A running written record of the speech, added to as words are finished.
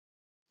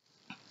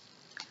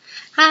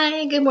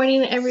Hi, good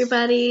morning,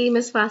 everybody.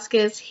 Miss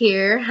Vasquez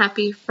here.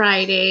 Happy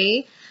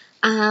Friday.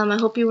 I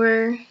hope you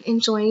were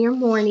enjoying your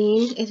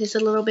morning. It is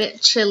a little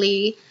bit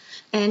chilly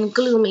and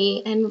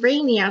gloomy and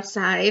rainy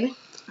outside.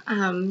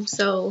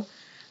 So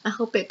I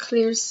hope it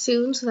clears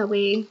soon so that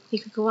way you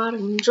can go out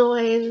and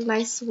enjoy the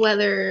nice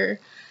weather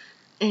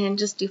and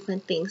just do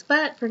fun things.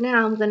 But for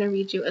now, I'm going to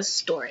read you a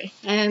story.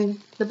 And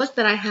the book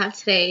that I have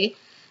today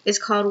is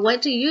called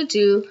What Do You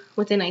Do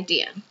with an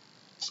Idea?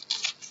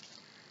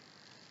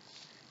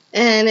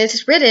 And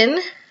it's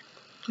written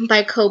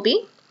by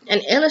Kobi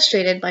and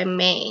illustrated by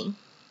May.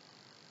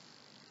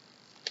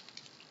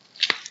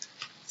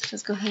 So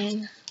let's go ahead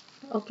and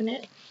open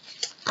it.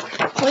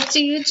 What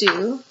do you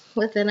do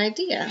with an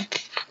idea?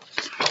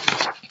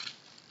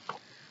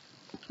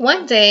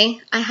 One day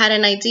I had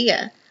an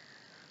idea.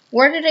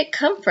 Where did it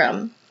come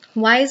from?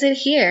 Why is it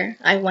here?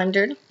 I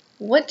wondered.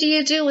 What do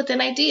you do with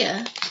an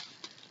idea?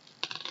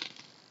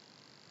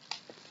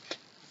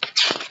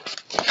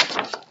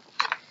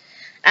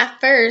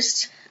 At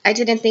first, I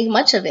didn't think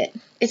much of it.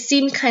 It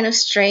seemed kind of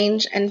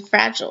strange and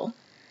fragile.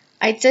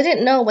 I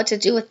didn't know what to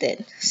do with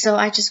it, so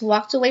I just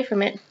walked away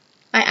from it.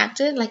 I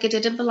acted like it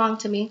didn't belong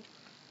to me.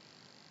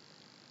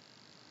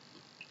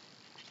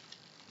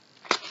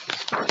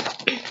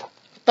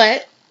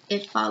 But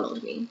it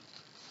followed me.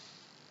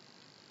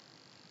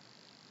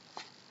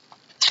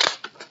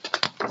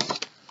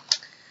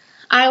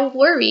 I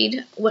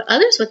worried what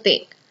others would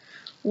think.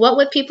 What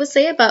would people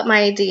say about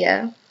my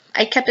idea?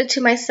 I kept it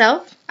to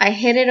myself. I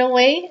hid it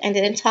away and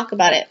didn't talk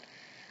about it.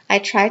 I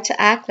tried to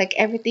act like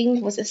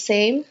everything was the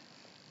same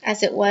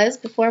as it was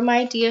before my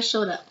idea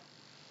showed up.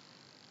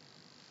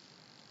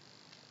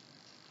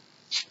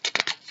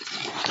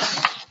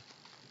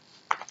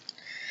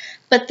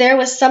 But there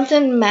was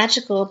something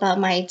magical about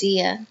my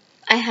idea.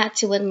 I had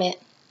to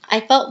admit. I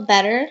felt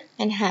better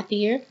and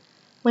happier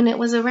when it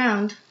was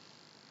around.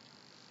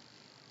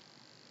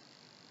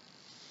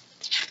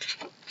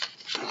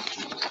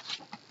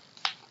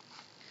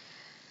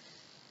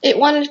 It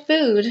wanted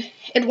food.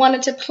 It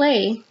wanted to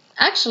play.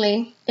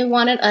 Actually, it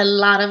wanted a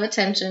lot of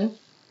attention.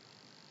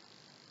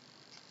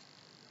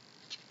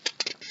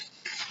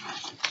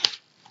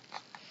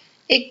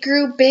 It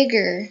grew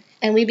bigger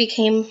and we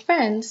became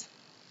friends.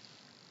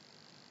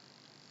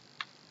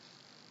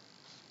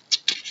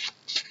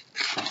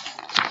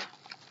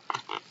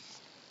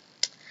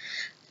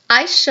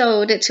 I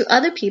showed it to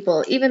other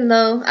people even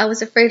though I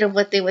was afraid of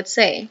what they would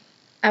say.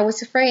 I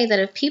was afraid that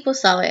if people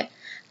saw it,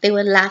 they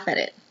would laugh at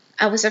it.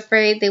 I was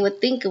afraid they would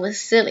think it was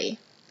silly.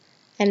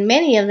 And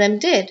many of them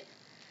did.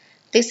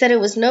 They said it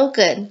was no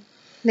good.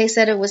 They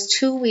said it was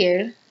too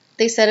weird.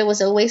 They said it was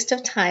a waste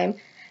of time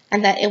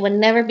and that it would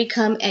never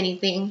become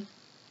anything.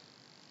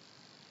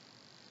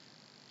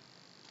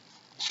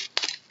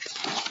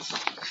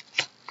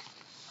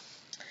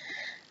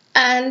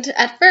 And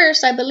at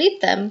first, I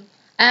believed them.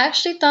 I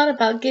actually thought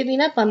about giving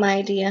up on my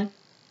idea.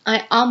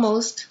 I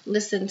almost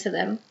listened to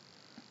them.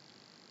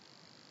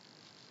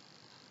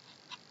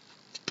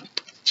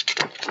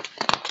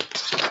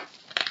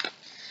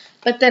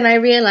 But then I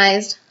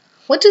realized,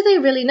 what do they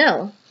really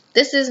know?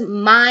 This is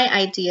my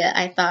idea,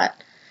 I thought.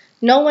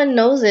 No one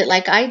knows it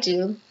like I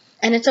do,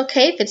 and it's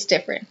okay if it's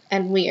different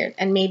and weird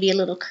and maybe a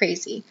little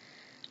crazy.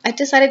 I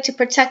decided to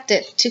protect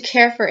it, to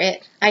care for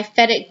it. I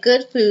fed it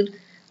good food.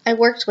 I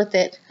worked with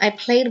it. I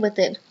played with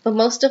it. But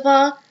most of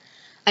all,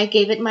 I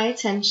gave it my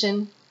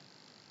attention.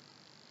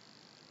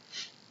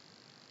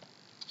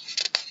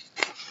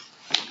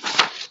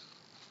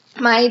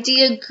 My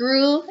idea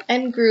grew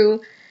and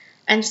grew,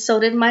 and so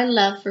did my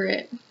love for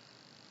it.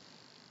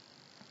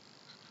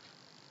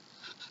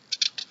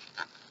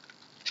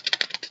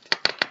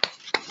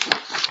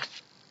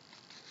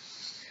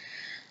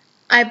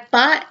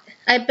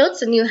 I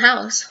built a new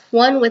house,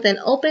 one with an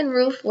open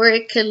roof where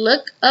it could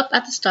look up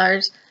at the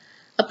stars,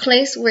 a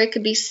place where it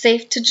could be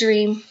safe to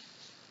dream.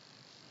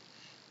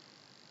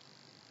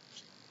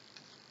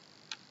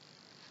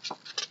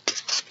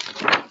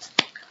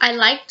 I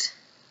liked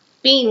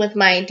being with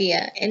my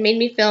idea. It made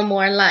me feel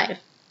more alive,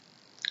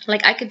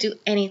 like I could do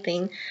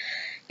anything.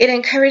 It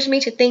encouraged me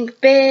to think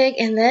big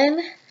and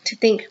then to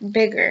think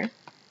bigger.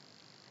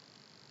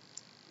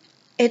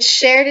 It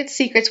shared its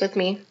secrets with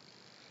me.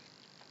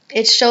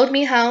 It showed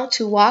me how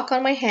to walk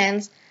on my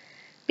hands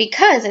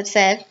because it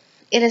said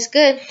it is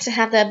good to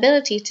have the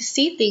ability to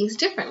see things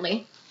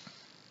differently.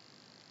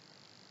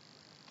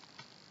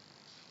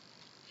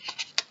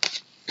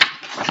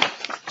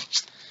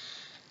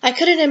 I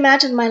couldn't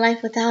imagine my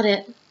life without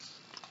it.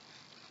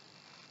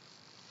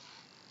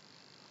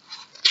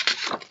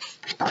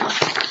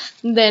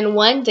 Then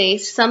one day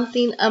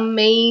something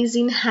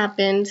amazing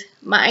happened.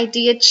 My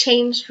idea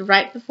changed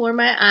right before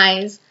my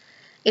eyes.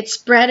 It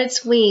spread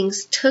its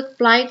wings, took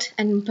flight,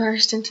 and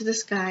burst into the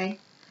sky.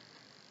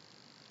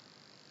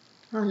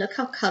 Oh, look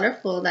how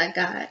colorful that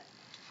got.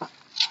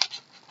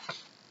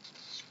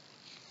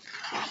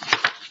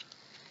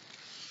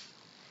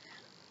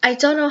 I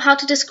don't know how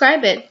to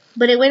describe it,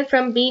 but it went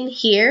from being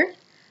here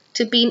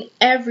to being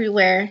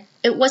everywhere.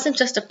 It wasn't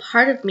just a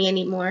part of me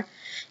anymore.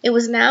 It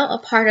was now a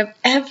part of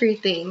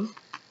everything.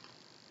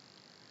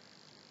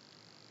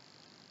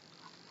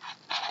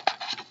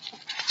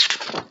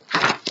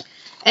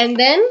 And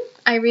then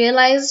I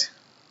realized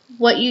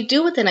what you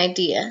do with an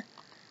idea.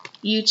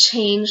 You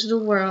change the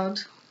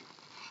world.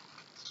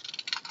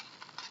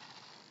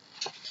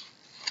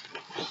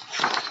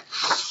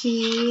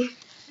 T-N.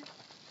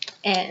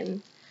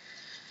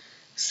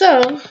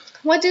 So,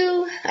 what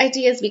do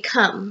ideas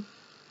become?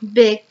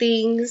 Big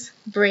things,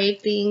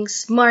 brave things,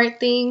 smart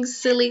things,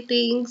 silly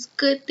things,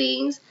 good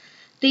things.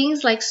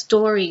 Things like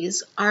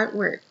stories,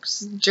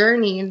 artworks,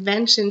 journey,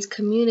 inventions,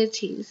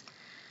 communities,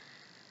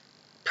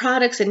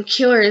 products and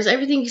cures.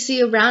 Everything you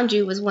see around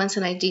you was once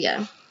an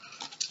idea.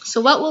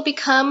 So what will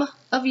become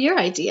of your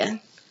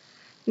idea?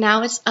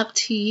 Now it's up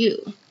to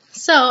you.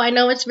 So I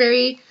know it's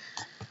very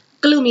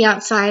gloomy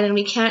outside and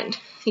you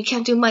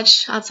can't do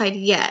much outside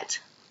yet.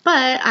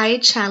 But I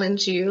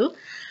challenge you.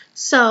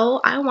 So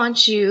I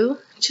want you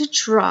to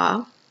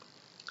draw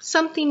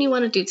something you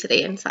want to do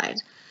today inside.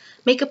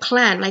 Make a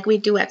plan like we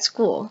do at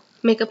school.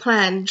 Make a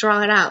plan,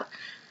 draw it out.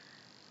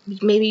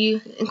 Maybe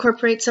you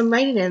incorporate some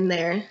writing in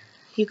there.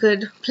 You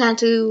could plan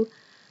to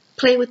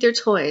play with your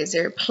toys,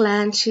 or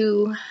plan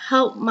to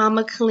help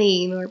mama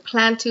clean, or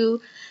plan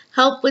to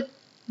help with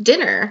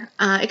dinner.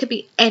 It could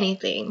be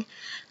anything.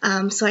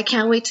 So I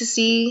can't wait to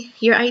see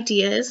your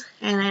ideas,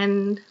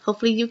 and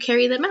hopefully you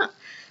carry them out.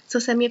 So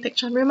send me a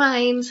picture on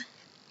Reminds.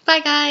 Bye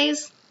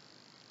guys!